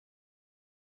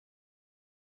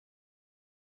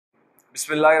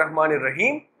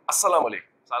Bismillahirrahmanirrahim. Assalamu alaikum.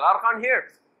 Salaar Khan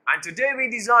here. And today we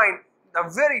design the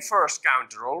very first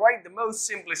counter, alright? The most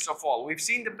simplest of all. We've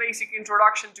seen the basic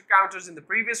introduction to counters in the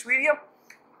previous video.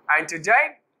 And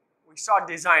today we start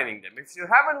designing them. If you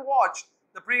haven't watched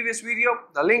the previous video,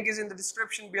 the link is in the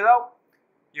description below.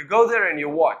 You go there and you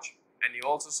watch. And you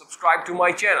also subscribe to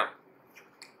my channel.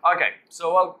 Okay,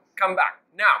 so I'll come back.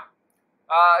 Now,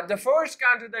 the first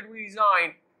counter that we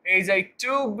designed is a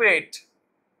 2-bit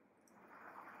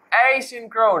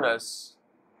asynchronous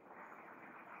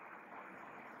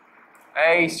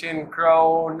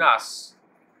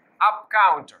up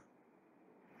counter.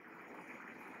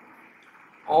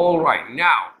 Alright,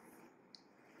 now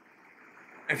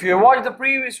if you watched the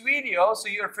previous video, so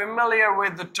you're familiar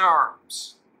with the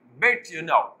terms. Bit, you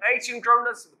know.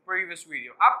 Asynchronous, the previous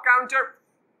video. Up counter,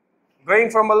 going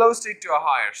from a low state to a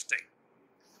higher state.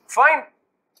 Fine?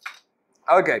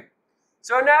 Okay.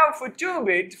 So now for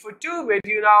 2-bit,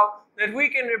 you know that we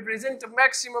can represent a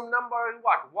maximum number in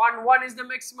what? 1 is the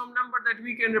maximum number that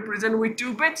we can represent with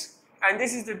 2 bits, and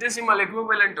this is the decimal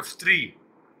equivalent of 3.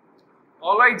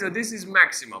 Alright, so this is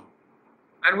maximum.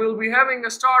 And we'll be having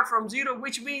a start from 0,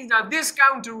 which means that this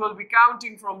counter will be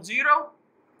counting from 0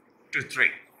 to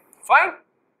 3. Fine?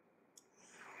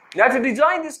 Now to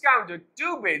design this counter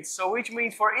 2 bits, so which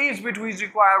means for each bit we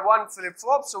require 1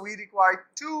 flip-flop, so we require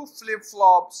 2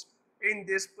 flip-flops in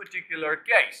this particular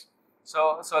case.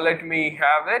 So let me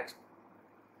have it.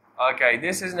 Okay,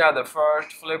 this is now the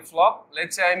first flip-flop.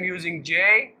 Let's say I'm using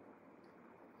J,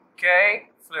 K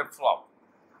flip-flop.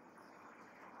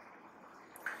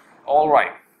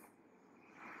 Alright.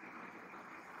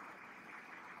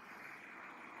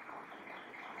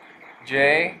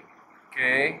 J,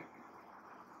 K,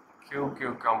 Q,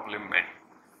 Q complement.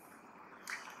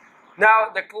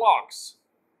 Now the clocks.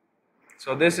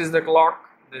 So this is the clock.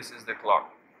 This is the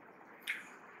clock.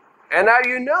 And now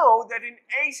you know that in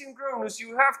asynchronous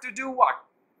you have to do what?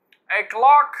 A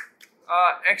clock,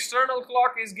 external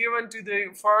clock is given to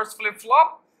the first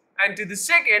flip-flop, and to the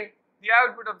second, the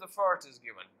output of the first is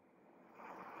given.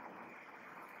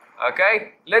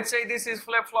 Okay, let's say this is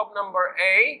flip-flop number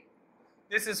A,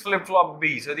 this is flip-flop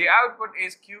B. So the output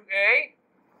is QA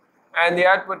and the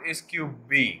output is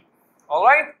QB.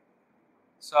 Alright?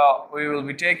 So we will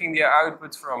be taking the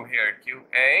outputs from here,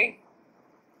 QA,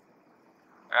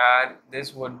 and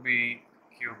this would be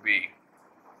QB.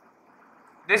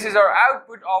 This is our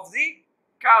output of the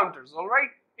counters,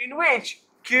 alright, in which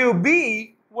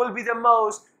QB will be the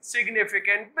most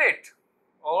significant bit,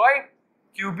 alright.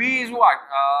 QB is what?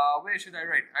 Where should I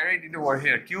write? I write it over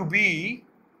here. QB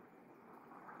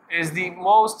is the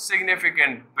most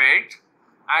significant bit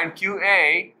and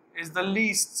QA is the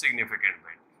least significant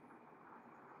bit.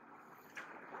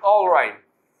 Alright,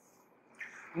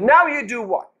 now you do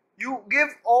what? You give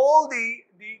all the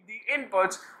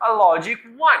inputs a logic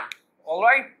 1.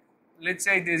 Alright, let's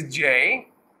say this J,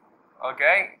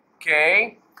 okay,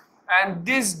 K, and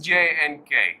this J and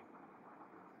K.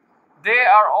 They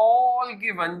are all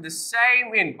given the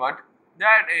same input,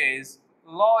 that is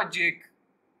logic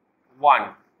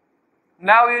 1.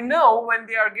 Now you know when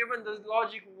they are given the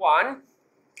logic 1,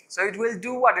 so it will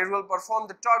do what? It will perform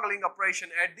the toggling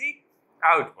operation at the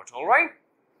output, alright?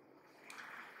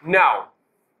 Now,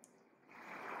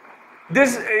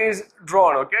 this is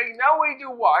drawn, okay? Now we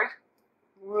do what?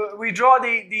 We draw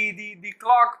the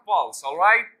clock pulse,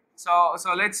 alright? So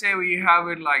let's say we have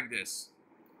it like this.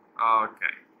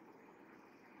 Okay.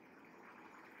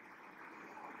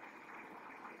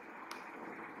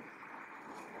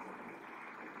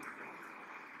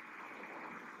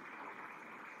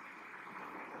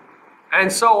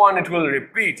 And so on, it will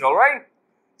repeat, alright?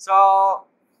 So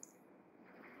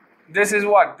this is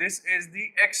what? This is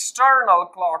the external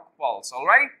clock pulse,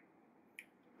 alright?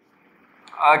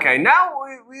 Okay, now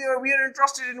we are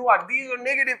interested in what? These are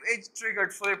negative edge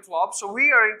triggered flip-flops, so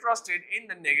we are interested in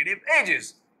the negative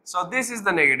edges. So this is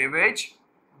the negative edge,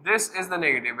 this is the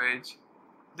negative edge,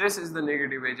 this is the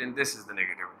negative edge, and this is the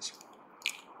negative edge.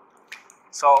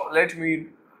 So let me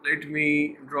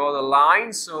draw the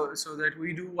lines so that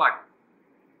we do what?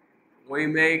 We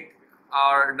make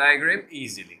our diagram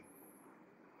easily.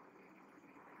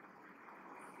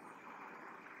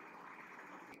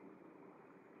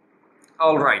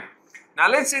 Alright, now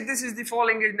let's say this is the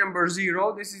falling edge number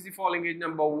 0, this is the falling edge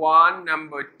number 1,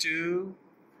 number 2,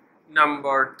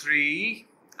 number 3,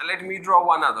 and let me draw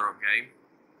one other, okay?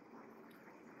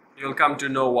 You'll come to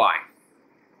know why.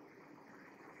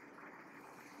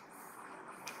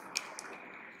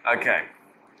 Okay,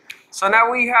 so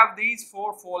now we have these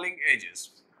 4 falling edges.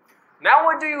 Now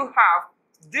what do you have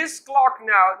this clock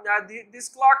this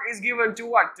clock is given to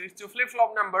what? To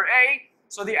flip-flop number A.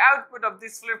 So the output of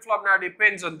this flip-flop now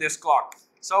depends on this clock.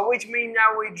 So which means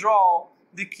now we draw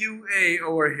the QA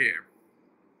over here.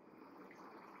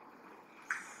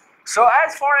 So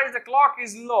as far as the clock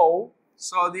is low,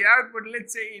 so the output,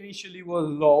 let's say initially was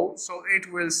low, so it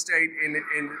will stay in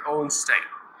its own state.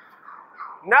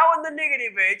 Now on the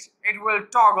negative edge, it will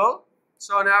toggle,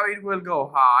 so now it will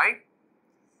go high.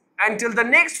 Until the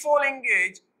next falling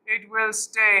edge, it will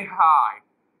stay high.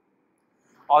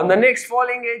 On the next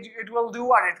falling edge, it will do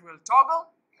what? It will toggle,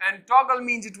 and toggle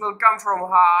means it will come from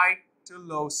high to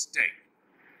low state.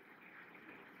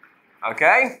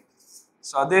 Okay?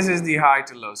 So this is the high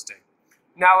to low state.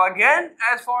 Now again,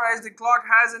 as far as the clock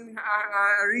hasn't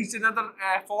reached another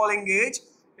falling edge,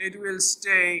 it will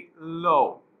stay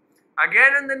low.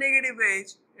 Again on the negative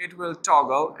edge, it will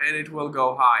toggle and it will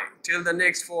go high till the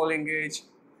next falling edge,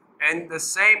 and the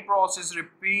same process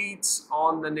repeats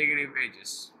on the negative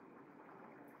edges.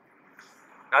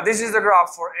 Now this is the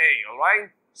graph for A,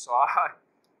 alright? So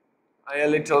I a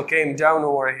little came down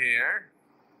over here.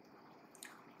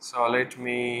 So let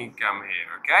me come here,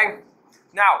 okay?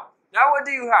 Now what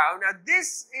do you have? Now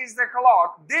this is the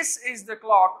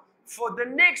clock for the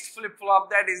next flip-flop,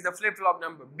 that is the flip-flop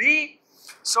number B.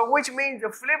 So which means the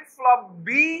flip-flop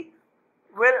B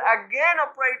will again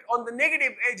operate on the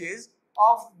negative edges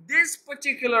of this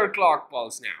particular clock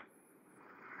pulse now.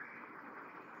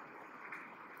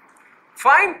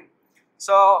 Fine?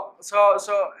 So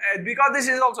because this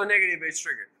is also negative edge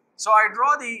trigger, so I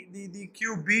draw the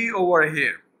QB over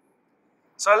here.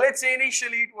 So let's say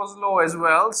initially it was low as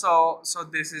well, so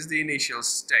this is the initial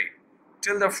state.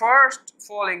 Till the first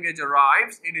falling edge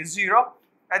arrives, it is 0.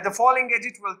 At the falling edge,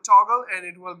 it will toggle and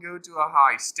it will go to a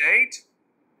high state.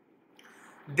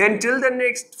 Then till the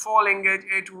next falling edge,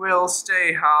 it will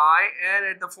stay high, and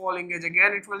at the falling edge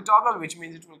again, it will toggle, which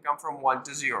means it will come from 1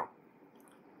 to 0.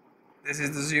 This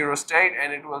is the 0 state,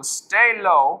 and it will stay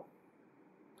low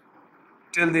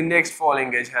till the next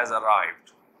falling edge has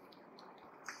arrived.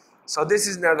 So this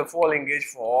is now the falling edge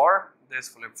for this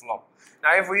flip-flop.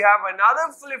 Now if we have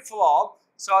another flip-flop,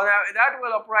 so now that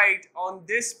will operate on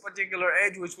this particular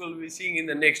edge, which we'll be seeing in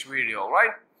the next video,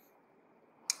 right?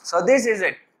 So this is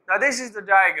it. Now this is the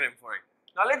diagram for it.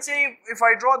 Now let's say if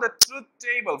I draw the truth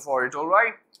table for it,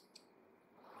 alright?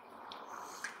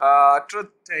 Truth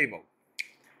table.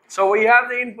 So we have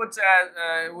the inputs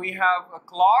as, we have a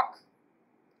clock.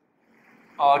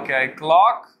 Okay,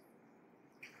 clock.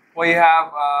 We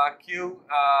have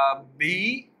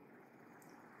QB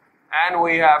and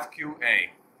we have QA.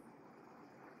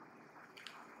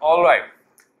 Alright.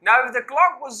 Now if the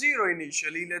clock was 0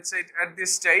 initially, let's say at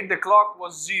this state the clock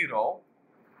was 0.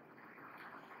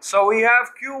 So we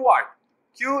have Q what?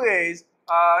 QA is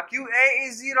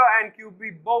 0 and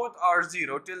QB both are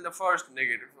 0 till the first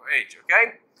negative edge,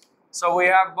 okay? So we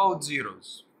have both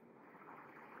zeros.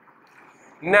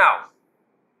 Now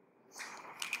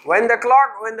when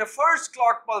the first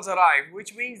clock pulse arrived,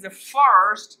 which means the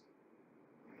first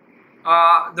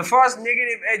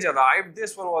negative edge arrived,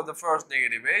 this one was the first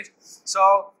negative edge.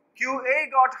 So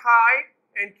QA got high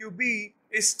and QB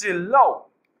is still low.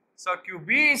 So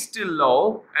QB is still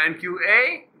low and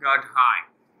QA got high.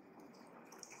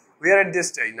 We are at this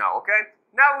stage now, okay?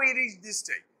 Now we reach this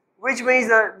stage, which means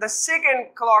the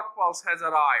second clock pulse has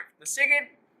arrived. The second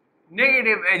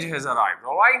negative edge has arrived,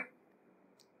 alright?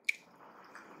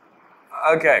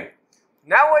 Okay,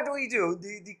 now what do we do?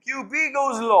 The QB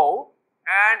goes low,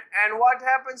 and what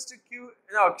happens to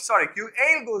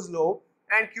QA goes low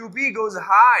and QB goes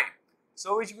high.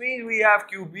 So which means we have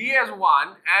QB as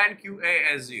 1 and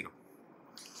QA as 0.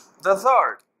 The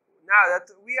third, now that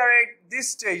we are at this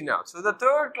stage now, so the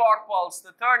third clock pulse,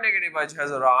 the third negative edge has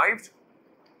arrived.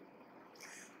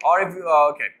 Or if you,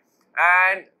 okay,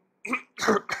 and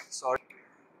sorry.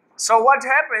 So what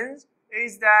happens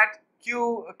is that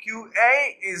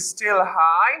QA is still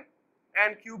high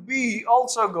and QB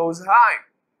also goes high.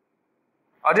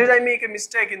 Or did I make a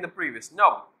mistake in the previous?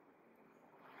 No.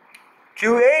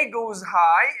 QA goes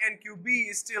high and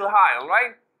QB is still high,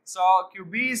 alright? So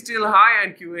QB is still high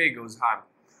and QA goes high.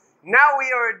 Now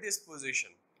we are at this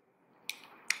position,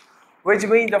 which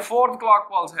means the fourth clock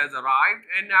pulse has arrived,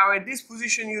 and now at this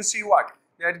position you see what?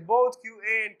 That both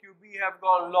QA and QB have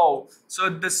gone low. So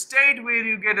the state where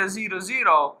you get a 0,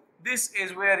 0, this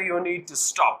is where you need to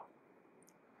stop.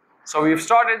 So we've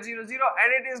started 0, 0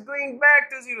 and it is going back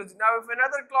to 0. Now if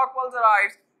another clock pulse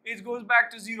arrives, it goes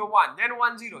back to 0, 1, then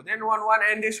 1, 0, then 1, 1,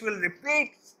 and this will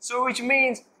repeat. So which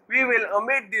means we will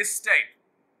omit this state.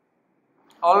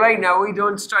 Alright, now we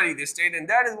don't study this state, and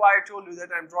that is why I told you that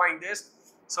I'm drawing this,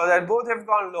 so that both have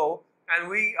gone low and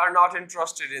we are not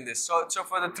interested in this. So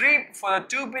for the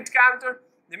 2-bit counter,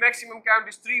 the maximum count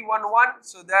is 311,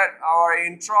 so that our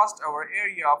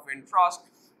area of interest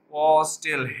was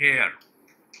still here.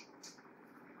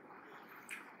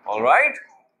 All right,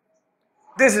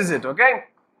 this is it. Okay,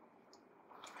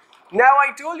 now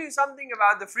I told you something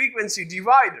about the frequency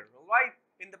divider. All right,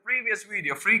 in the previous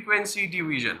video, frequency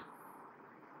division.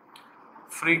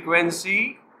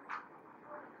 Frequency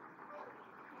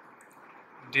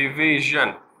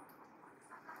division.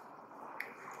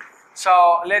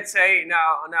 So let's say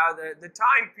now the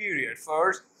time period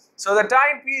first. So the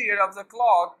time period of the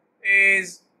clock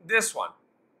is this one.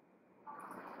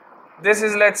 This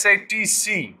is, let's say,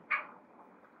 TC.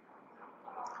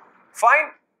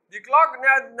 Fine. The clock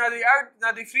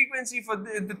now the frequency for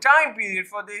the time period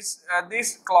for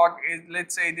this clock is,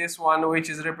 let's say, this one, which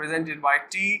is represented by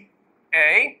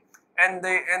TA, and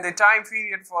the time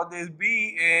period for this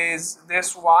B is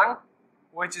this one,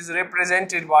 which is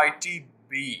represented by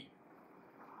TB.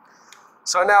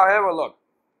 So now have a look.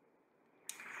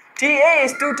 TA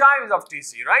is 2 times of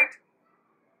TC, right?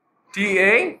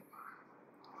 TA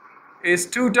is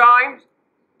 2 times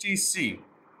TC.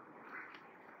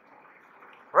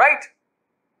 Right?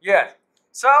 Yes.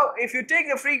 So if you take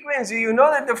the frequency, you know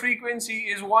that the frequency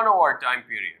is 1 over time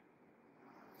period.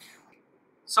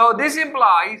 So this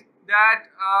implies that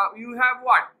you have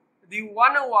what? The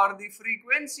 1 over the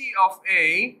frequency of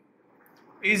A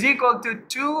is equal to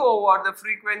 2 over the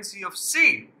frequency of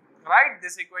C. Right?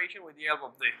 This equation with the help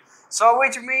of this. So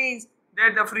which means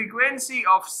that the frequency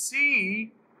of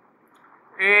C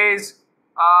is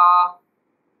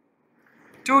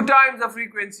 2 times the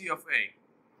frequency of A.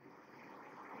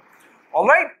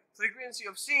 Alright, frequency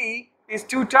of C is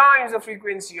 2 times the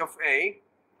frequency of A,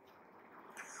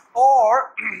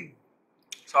 or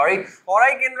or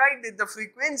I can write that the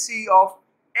frequency of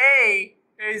A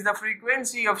is the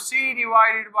frequency of C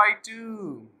divided by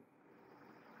 2.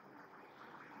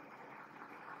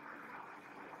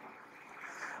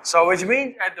 So which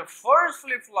means at the first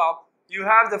flip-flop you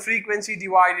have the frequency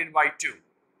divided by 2.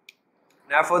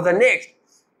 Now for the next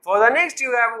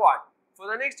you have what? For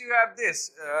the next you have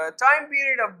this time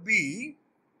period of B,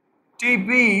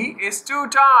 TB, is 2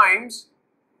 times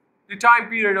the time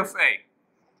period of A.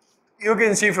 You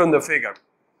can see from the figure.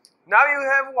 Now you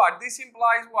have what? This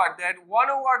implies what? That 1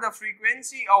 over the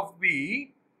frequency of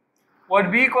B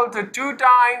would be equal to 2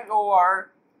 times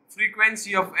over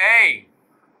frequency of A.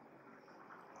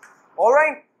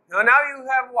 Alright, so now you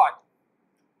have what?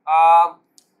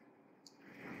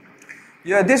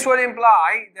 This would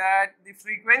imply that the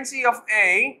frequency of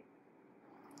A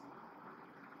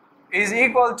is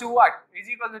equal to what? Is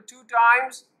equal to 2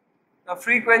 times the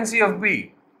frequency of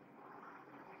B.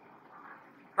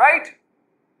 Right?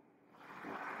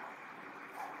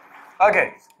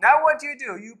 Okay, now what you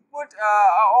do, you put,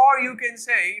 or you can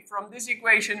say, from this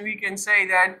equation we can say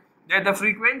that the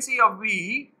frequency of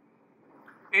B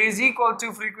is equal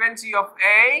to frequency of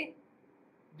A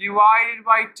divided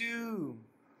by 2.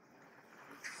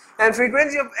 And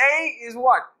frequency of A is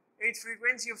what? It's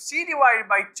frequency of C divided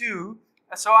by 2.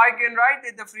 So I can write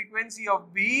that the frequency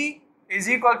of B is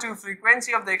equal to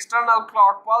frequency of the external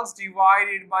clock pulse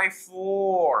divided by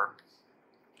 4.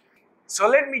 So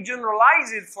let me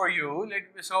generalize it for you.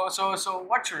 So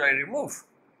what should I remove?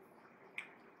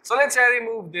 So let's say I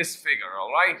remove this figure,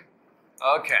 alright?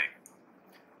 Okay.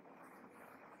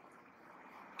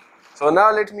 So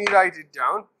now let me write it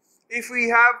down. If we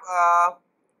have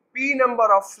P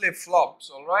number of flip-flops,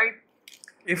 alright?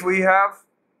 If we have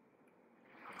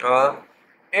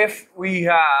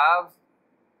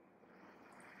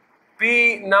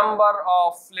P number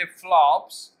of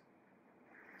flip-flops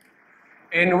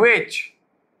in which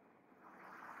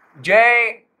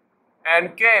J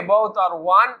and K both are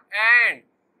 1 and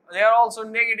they are also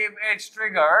negative edge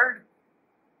triggered,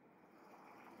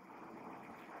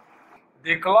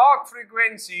 the clock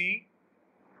frequency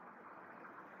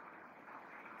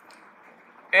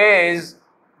is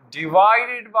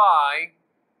divided by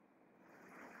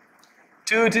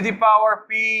 2 to the power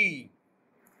P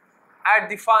at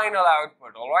the final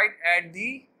output, alright, at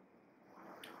the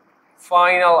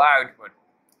final output.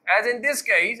 As in this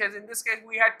case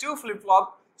we had 2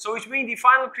 flip-flops, so which means the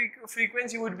final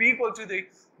frequency would be equal to the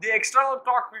external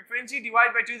clock frequency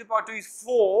divided by 2 to the power 2 is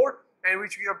 4, and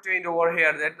which we obtained over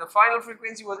here, that the final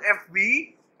frequency was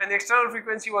FB and the external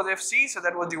frequency was FC, so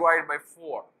that was divided by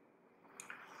 4.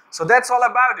 So that's all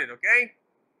about it, okay?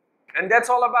 And that's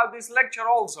all about this lecture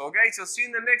also, okay? So see you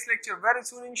in the next lecture very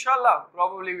soon, inshallah,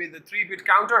 probably with the 3-bit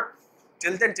counter.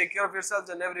 Till then, take care of yourselves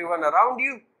and everyone around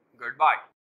you. Goodbye.